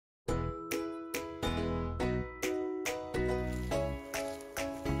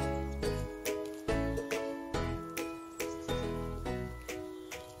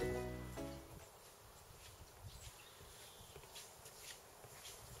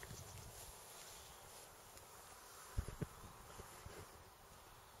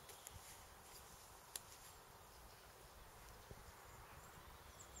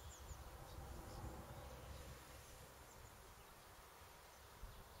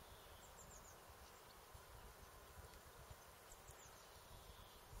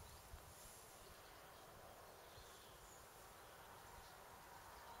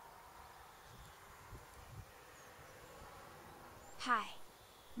Hi.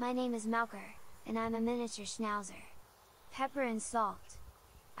 My name is Melker, and I'm a miniature schnauzer. Pepper and salt.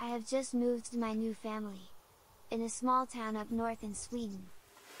 I have just moved to my new family, in a small town up north in Sweden.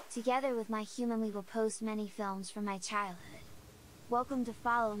 Together with my human we will post many films from my childhood. Welcome to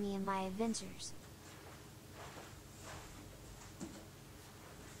follow me in my adventures.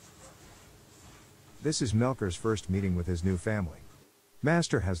 This is Melker's first meeting with his new family.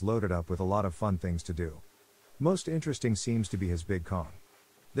 Master has loaded up with a lot of fun things to do. Most interesting seems to be his big Kong.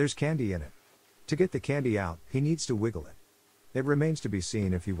 There's candy in it. To get the candy out, he needs to wiggle it. It remains to be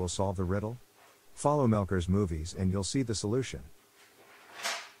seen if he will solve the riddle. Follow Melker's movies and you'll see the solution.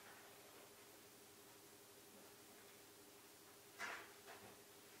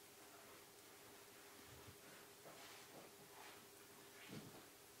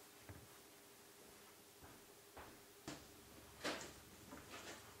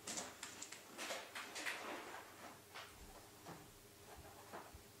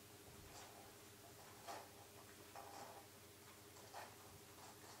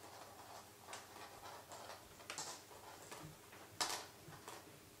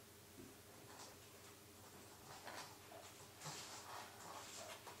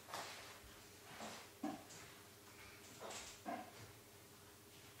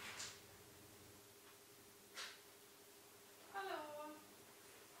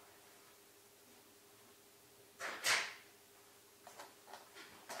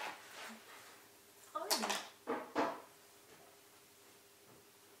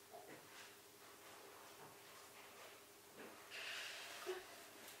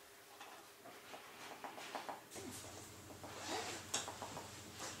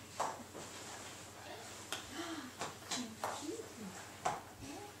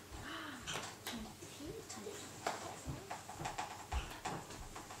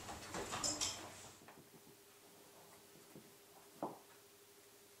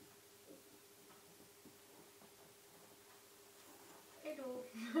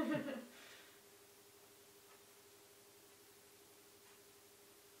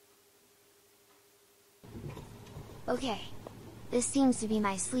 Okay. This seems to be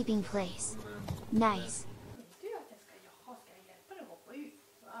my sleeping place. Nice.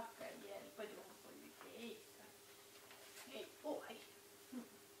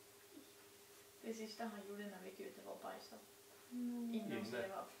 Det sista han gjorde när vi gick ut var bajsa. Innan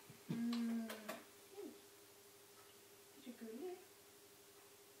skrev av. Är du gullig?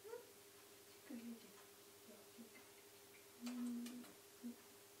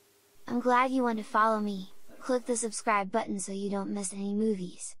 I'm glad you want to follow me. Click the subscribe button so you don't miss any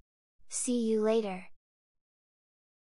movies. See you later.